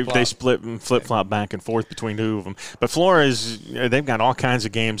right. they split and flip-flop back and forth between 2 of them. But Floor they've got all kinds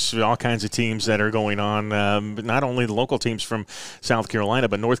of games, all kinds of teams that are going on, but not only the local teams from South Carolina,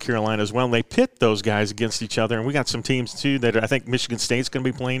 but North Carolina as well. And they pit those guys against each other. And we got some teams, too, that I think Michigan State's going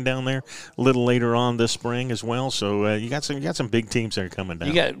to be playing down there a little later on this spring as well. So you got some big teams that are coming down.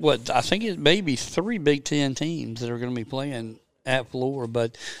 You got, I think it may be 3 Big Ten teams that are going to be playing at Floor,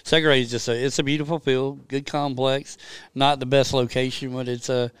 but Segre is it's a beautiful field, good complex, not the best location, but it's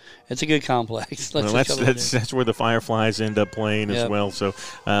a good complex. That's where the Fireflies end up playing as well. So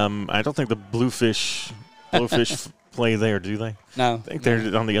I don't think the Blowfish play there, do they? No, I think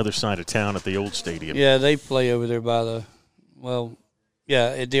they're on the other side of town at the old stadium. Yeah, they play over there by at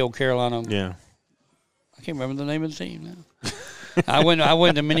the old Carolina. Yeah, I can't remember the name of the team now. I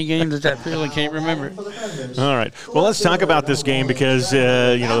went to many games at that field and can't remember it. All right. Well, let's talk about this game because,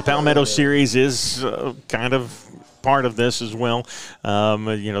 the Palmetto Series is kind of part of this as well.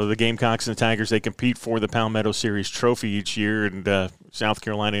 The Gamecocks and the Tigers, they compete for the Palmetto Series trophy each year, and South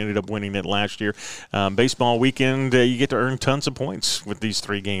Carolina ended up winning it last year. Baseball weekend, you get to earn tons of points with these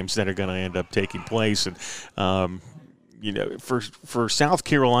 3 games that are going to end up taking place. And, for South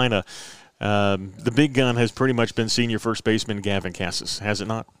Carolina, the big gun has pretty much been senior first baseman Gavin Cassis, has it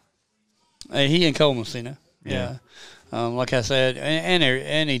not? He and Cole Messina. Yeah. Like I said,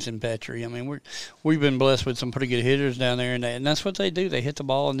 and Ethan Petrie. I mean, we've been blessed with some pretty good hitters down there, and that's what they do. They hit the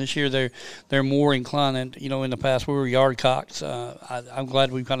ball, and this year they're more inclined. And, in the past we were yard cocks. I'm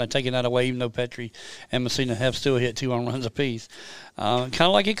glad we've kind of taken that away, even though Petrie and Messina have still hit 2 home runs apiece. Kind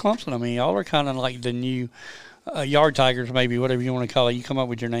of like at Clemson. I mean, y'all are kind of like the new yard tigers, maybe, whatever you want to call it. You come up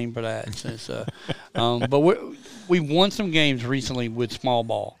with your name for that. But we've won some games recently with small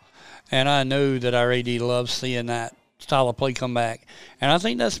ball, and I know that our AD loves seeing that style of play come back. And I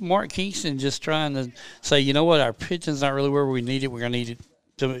think that's Mark Kingston just trying to say, you know what, our pitching's not really where we need it. We're going to need it.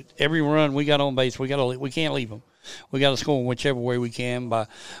 To every run we got on base, we can't leave them. We got to score in whichever way we can, by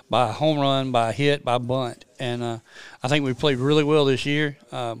a home run, by a hit, by a bunt. And I think we played really well this year.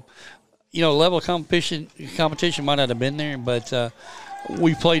 Level of competition might not have been there, but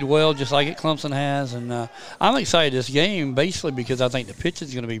we played well just like Clemson has. And I'm excited this game basically because I think the pitching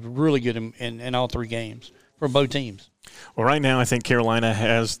is going to be really good in all 3 games for both teams. Well, right now I think Carolina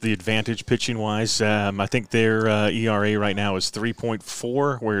has the advantage pitching-wise. I think their ERA right now is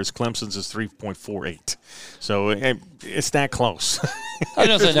 3.4, whereas Clemson's is 3.48. So it's that close. I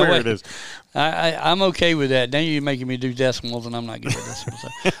don't say no way. It is. I'm okay with that. Now you're making me do decimals, and I'm not good at decimals. So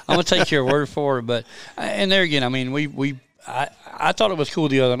I'm going to take your word for it. But and there again, I mean, I thought it was cool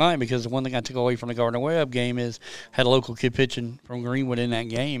the other night because the one thing I took away from the Gardner-Webb game is had a local kid pitching from Greenwood in that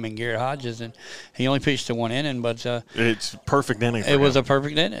game, and Garrett Hodges, and he only pitched to 1 inning, but it's a perfect inning. It was a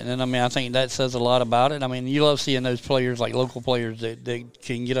perfect inning, and I mean I think that says a lot about it. I mean you love seeing those players like local players that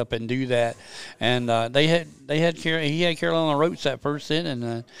can get up and do that, and he had Carolina on the ropes that first inning,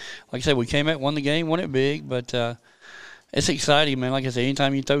 and like I said, we came out, won the game, won it big, but. It's exciting, man. Like I said,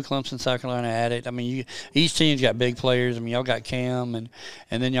 anytime you throw Clemson, South Carolina at it, I mean, each team's got big players. I mean, y'all got Cam, and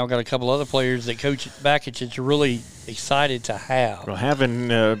then y'all got a couple other players that Coach Bakich is really excited to have. Well, having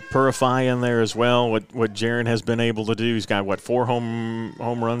Purify in there as well, what Jaron has been able to do, he's got, 4 home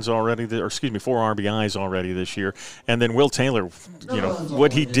runs already, 4 RBIs already this year. And then Will Taylor,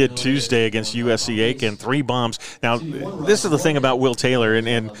 what he did Tuesday against USC Aiken, 3 bombs. Now, this is the thing about Will Taylor,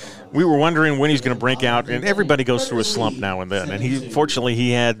 and we were wondering when he's going to break out, and everybody goes through a slump now and then. And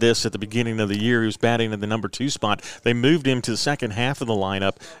he had this at the beginning of the year. He was batting in the number 2 spot. They moved him to the second half of the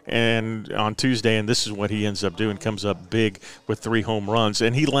lineup and on Tuesday, and this is what he ends up doing. Comes up big with 3 home runs,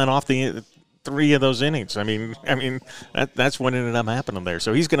 and he led off the 3 of those innings. I mean, that's what ended up happening there.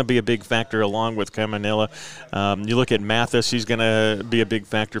 So he's going to be a big factor along with Caminella. You look at Mathis; he's going to be a big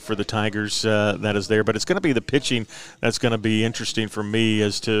factor for the Tigers. That is there, but it's going to be the pitching that's going to be interesting for me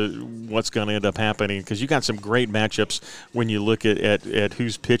as to what's going to end up happening because you got some great matchups when you look at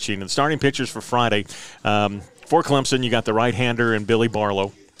who's pitching and starting pitchers for Friday. For Clemson, you got the right-hander and Billy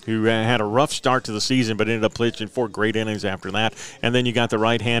Barlow, who had a rough start to the season but ended up pitching 4 great innings after that. And then you got the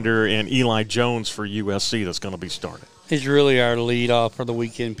right-hander and Eli Jones for USC that's going to be starting. He's really our leadoff for the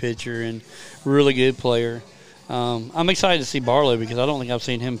weekend pitcher and really good player. I'm excited to see Barlow because I don't think I've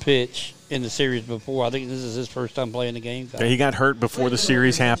seen him pitch in the series before. I think this is his first time playing the game. Yeah, he got hurt before the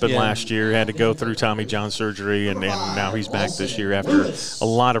series happened last year, had to go through Tommy John surgery, and now he's back this year after a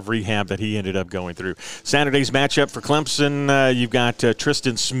lot of rehab that he ended up going through. Saturday's matchup for Clemson, you've got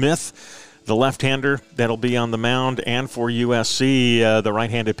Tristan Smith, the left-hander that'll be on the mound, and for USC, the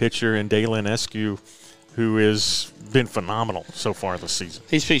right-handed pitcher, and Dalen Eskew, who has been phenomenal so far this season.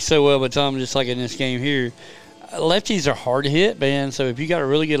 He speaks so well, but Tom, just like in this game here, lefties are hard to hit, man. So if you got a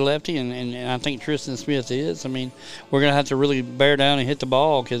really good lefty, and I think Tristan Smith is, I mean, we're going to have to really bear down and hit the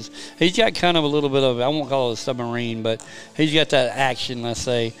ball because he's got kind of a little bit of, I won't call it a submarine, but he's got that action, let's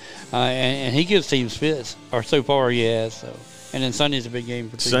say, and he gives teams fits, or so far he has. So. And then Sunday's a big game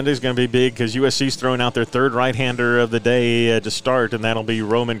for teams. Sunday's going to be big because USC's throwing out their 3rd right-hander of the day to start, and that'll be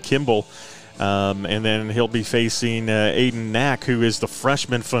Roman Kimball. And then he'll be facing Aiden Knack, who is the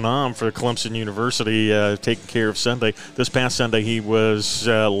freshman phenom for Clemson University, taking care of Sunday. This past Sunday, he was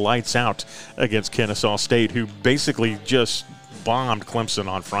lights out against Kennesaw State, who basically just bombed Clemson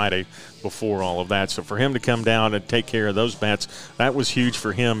on Friday before all of that. So for him to come down and take care of those bats, that was huge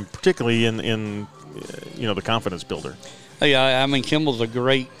for him, particularly in the confidence builder. Yeah, I mean, Kimball's a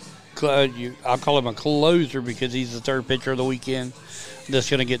great I'll call him a closer because he's the 3rd pitcher of the weekend that's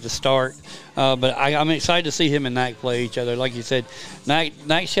going to get the start. But I'm excited to see him and Knack play each other. Like you said,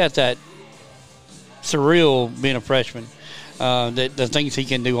 Knack's got that surreal being a freshman. The things he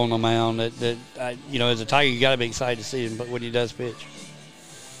can do on the mound, as a Tiger, you got to be excited to see him. But when he does pitch.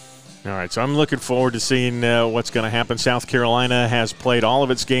 All right, so I'm looking forward to seeing what's going to happen. South Carolina has played all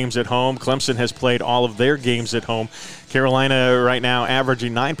of its games at home. Clemson has played all of their games at home. Carolina right now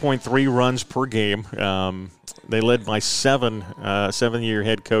averaging 9.3 runs per game. They led by seven-year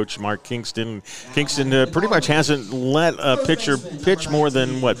head coach Mark Kingston. Kingston pretty much hasn't let a pitcher pitch more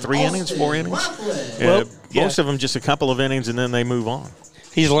than, 4 innings? Most of them just a couple of innings, and then they move on.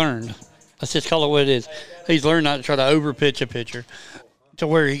 He's learned. Let's just call it what it is. He's learned not to try to over-pitch a pitcher to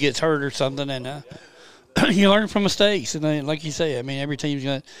where he gets hurt or something, and you learn from mistakes. And then, like you say, I mean, every team's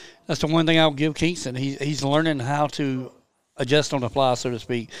going to – that's the one thing I'll give Kingston. He's learning how to adjust on the fly, so to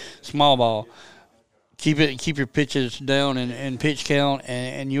speak. Small ball. Keep your pitches down and pitch count,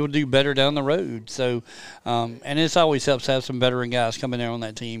 and you'll do better down the road. So, and this always helps to have some veteran guys coming there on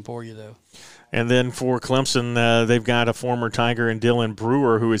that team for you, though. And then for Clemson, they've got a former Tiger in Dylan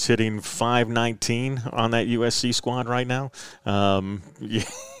Brewer who is hitting .519 on that USC squad right now. I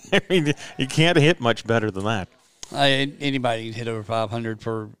mean, you can't hit much better than that. Anybody can hit over 500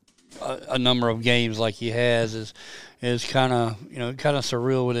 for a number of games like he has is kind of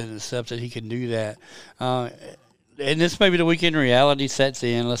surreal with it, except that he can do that. And this may be the weekend reality sets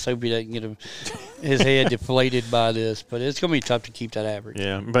in. Let's hope he doesn't get his head deflated by this. But it's going to be tough to keep that average.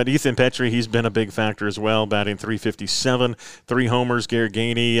 Yeah, but Ethan Petrie, he's been a big factor as well, batting .357, 3 homers. Garrett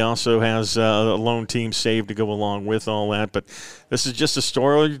Gainey also has a lone team save to go along with all that. But this is just a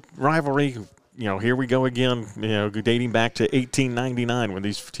story rivalry. Here we go again, dating back to 1899 when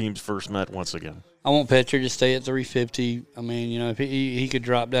these teams first met once again. I want Petrie to stay at 350. I mean, if he could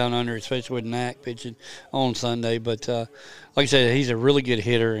drop down under, especially with Knack pitching on Sunday. But like I said, he's a really good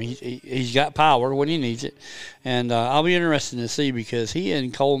hitter. He's got power when he needs it. And I'll be interested to see because he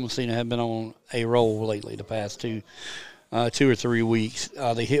and Cole Messina have been on a roll lately the past 2 or 3 weeks.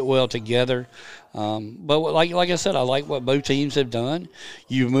 They hit well together. But like I said, I like what both teams have done.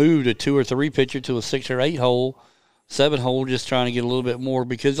 You've moved a 2 or 3 pitcher to a 6 or 8 hole. 7 hole, just trying to get a little bit more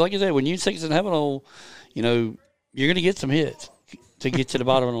because, like I said, when you 6 and 7 hole, you're going to get some hits to get to the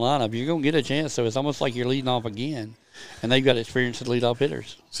bottom of the lineup. You're going to get a chance, so it's almost like you're leading off again, and they've got experience with leadoff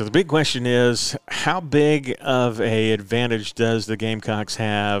hitters. So the big question is, how big of a advantage does the Gamecocks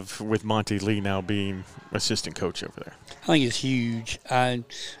have with Monty Lee now being assistant coach over there? I think it's huge. I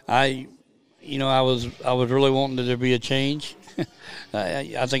was really wanting there to be a change.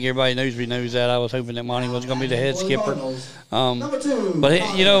 I think everybody knows that. I was hoping that Monty was going to be the head skipper. But, I'm going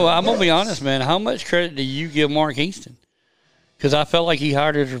to be honest, man. How much credit do you give Mark Kingston? Because I felt like he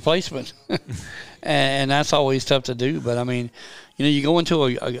hired his replacement. and that's always tough to do. But, I mean, you go into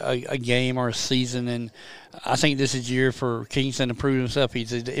a game or a season, and I think this is year for Kingston to prove himself.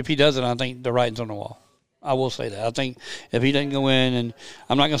 If he doesn't, I think the writing's on the wall. I will say that. I think if he doesn't go in, and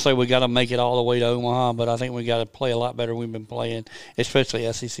I'm not going to say we got to make it all the way to Omaha, but I think we got to play a lot better than we've been playing,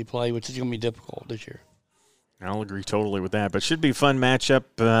 especially SEC play, which is going to be difficult this year. I'll agree totally with that. But should be a fun matchup.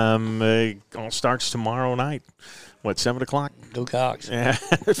 It all starts tomorrow night. 7 o'clock? Go Cox. Yeah,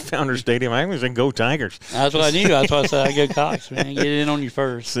 Founder Stadium. I was going to go Tigers. That's what I knew. That's why I said I go Cox, man. Get in on you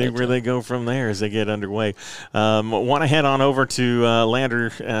first. See where they go from there as they get underway. Want to head on over to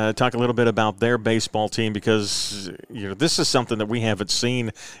Lander, talk a little bit about their baseball team because this is something that we haven't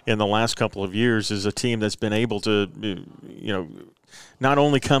seen in the last couple of years is a team that's been able to, not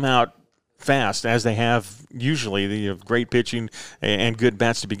only come out fast as they have usually, great pitching and good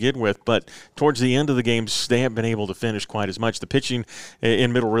bats to begin with, but towards the end of the games they haven't been able to finish quite as much. The pitching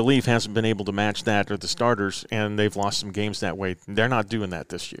in middle relief hasn't been able to match that or the starters, and they've lost some games that way. They're not doing that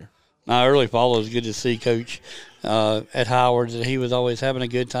this year. Early fall, it was good to see Coach at Howard's, and he was always having a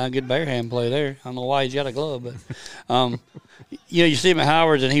good time. Good bare hand play there. I don't know why he's got a glove, but you see him at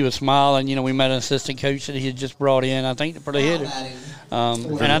Howard's, and he was smiling. We met an assistant coach that he had just brought in, I think, for the hitter.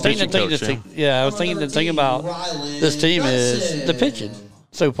 And I think I was thinking the thing about this team is the pitching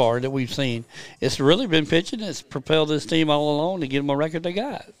so far that we've seen. It's really been pitching that's propelled this team all along to get them a record they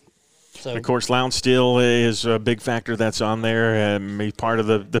got. So. Of course, Lowndes Steele is a big factor that's on there. He's part of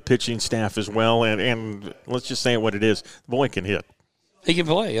the pitching staff as well. And let's just say what it is. The boy can hit. He can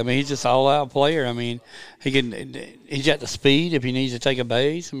play. I mean, he's just an all-out player. I mean, he's got the speed if he needs to take a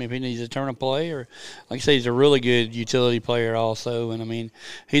base. I mean, if he needs to turn a play. Or, like I say, he's a really good utility player also. And, I mean,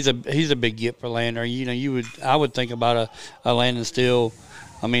 he's a big get for Lander. I would think about a Landon Steele,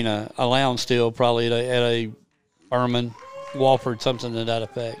 a Lowndes Steele probably at a Furman, Wofford, something to that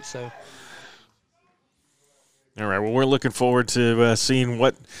effect. So. All right, well, we're looking forward to seeing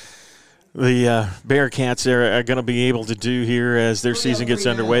what the Bearcats are going to be able to do here as their season gets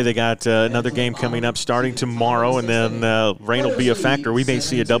underway. They got another game coming up starting tomorrow, and then rain will be a factor. We may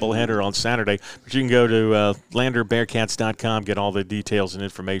see a doubleheader on Saturday, but you can go to landerbearcats.com, get all the details and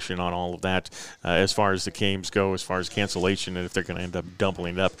information on all of that as far as the games go, as far as cancellation, and if they're going to end up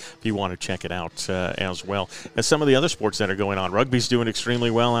doubling it up, if you want to check it out as well. As some of the other sports that are going on, rugby's doing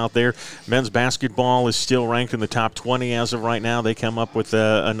extremely well out there. Men's basketball is still ranked in the top 20 as of right now. They come up with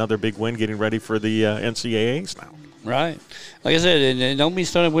another big win, getting ready for the NCAAs now. Right. Like I said, and don't be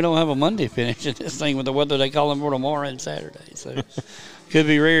stunned if we don't have a Monday finish in this thing with the weather they call them for tomorrow and Saturday. So could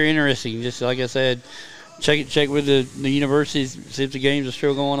be very interesting. Just like I said, check with the universities, see if the games are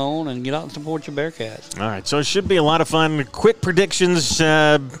still going on, and get out and support your Bearcats. All right, so it should be a lot of fun. Quick predictions,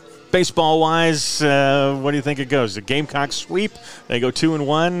 baseball-wise, what do you think it goes? The Gamecocks sweep, they go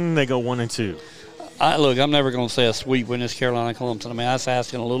 2-1, they go 1-2. Look, I'm never going to say a sweep when it's Carolina Clemson. I mean, that's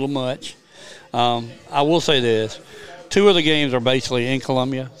asking a little much. I will say this. 2 of the games are basically in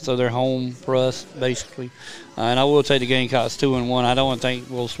Columbia, so they're home for us, basically. And I will take the Gamecocks 2-1. I don't think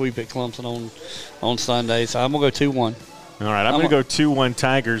we'll sweep at Clemson on Sunday, so I'm going to go 2-1. All right, I'm going to go 2-1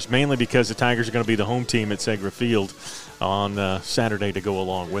 Tigers, mainly because the Tigers are going to be the home team at Segra Field on Saturday to go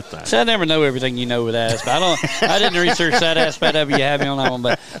along with that. So I never know everything you know with that aspect. I didn't research that aspect of it. You have me on that one,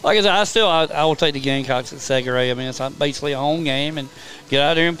 but like I said, I will take the Gamecocks at Segra. I mean, it's basically a home game, and get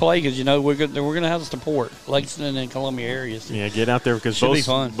out there and play because we're going to have the support, Lexington and Columbia areas. Yeah, get out there because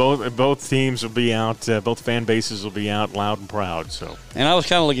both teams will be out, both fan bases will be out loud and proud. So. And I was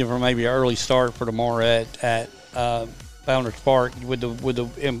kind of looking for maybe an early start for tomorrow at Founders Park with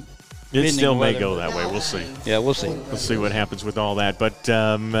the. It still may go that way. We'll see. Yeah, we'll see. We'll see what happens with all that. But,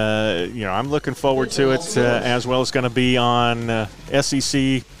 I'm looking forward to it as well. It's going to be on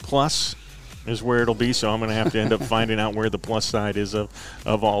SEC Plus is where it'll be, so I'm going to have to end up finding out where the plus side is of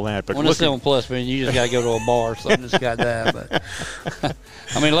all that. But when it's on Plus, man, you just got to go to a bar or something that's got that. But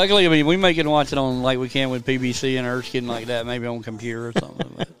I mean, luckily, we may get to watch it on like we can with PBC and Erskine like that, maybe on computer or something.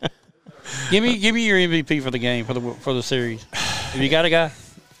 But give me your MVP for the game, for the series. Have you got a guy?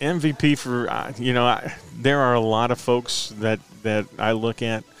 MVP for there are a lot of folks that I look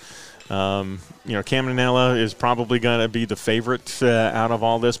at. Caminella is probably going to be the favorite out of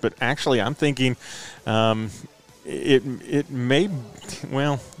all this, but actually I'm thinking it may.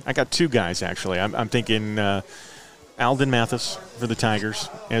 Well, I got 2 guys actually. I'm thinking Alden Mathis for the Tigers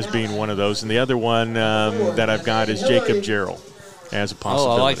as being one of those, and the other one that I've got is Jacob Jarrell as a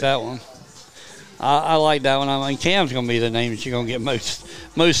possibility. Oh, I like that one. I like that one. I mean, Cam's going to be the name that you're going to get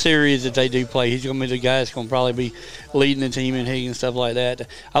most series that they do play. He's going to be the guy that's going to probably be leading the team in hitting and stuff like that.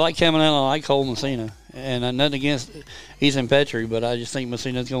 I like Caminella. I like Cole Messina. And nothing against Ethan Petrie, but I just think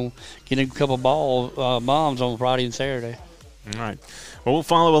Messina's going to get a couple bombs on Friday and Saturday. All right. Well, we'll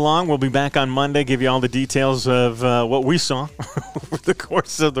follow along. We'll be back on Monday, give you all the details of what we saw over the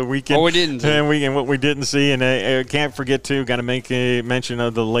course of the weekend. What we didn't see. And what we didn't see. And can't forget, too, got to make a mention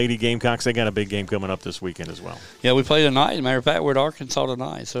of the Lady Gamecocks. They got a big game coming up this weekend as well. Yeah, we play tonight. As a matter of fact, we're at Arkansas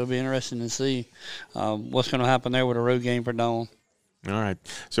tonight, so it'll be interesting to see what's going to happen there with a road game for Dawn. All right.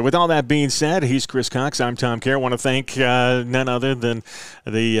 So with all that being said, he's Chris Cox. I'm Tom Kerr. I want to thank none other than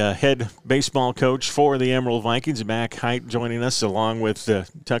the head baseball coach for the Emerald Vikings, Mack Hite, joining us, along with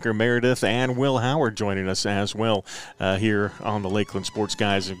Tucker Merrideth and Will Howard joining us as well here on the Lakeland Sports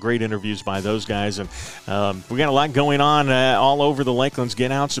Guys. Great interviews by those guys. And we got a lot going on all over the Lakelands.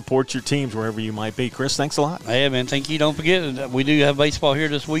 Get out, support your teams wherever you might be. Chris, thanks a lot. Hey, man, thank you. Don't forget, we do have baseball here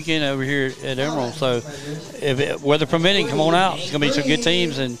this weekend over here at Emerald. So if weather permitting, come on out. It's going to be some good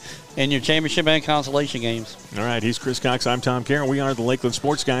teams and your championship and consolation games. All right, he's Chris Cox. I'm Tom Kerr. We are the Lakeland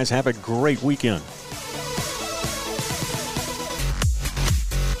Sports Guys. Have a great weekend.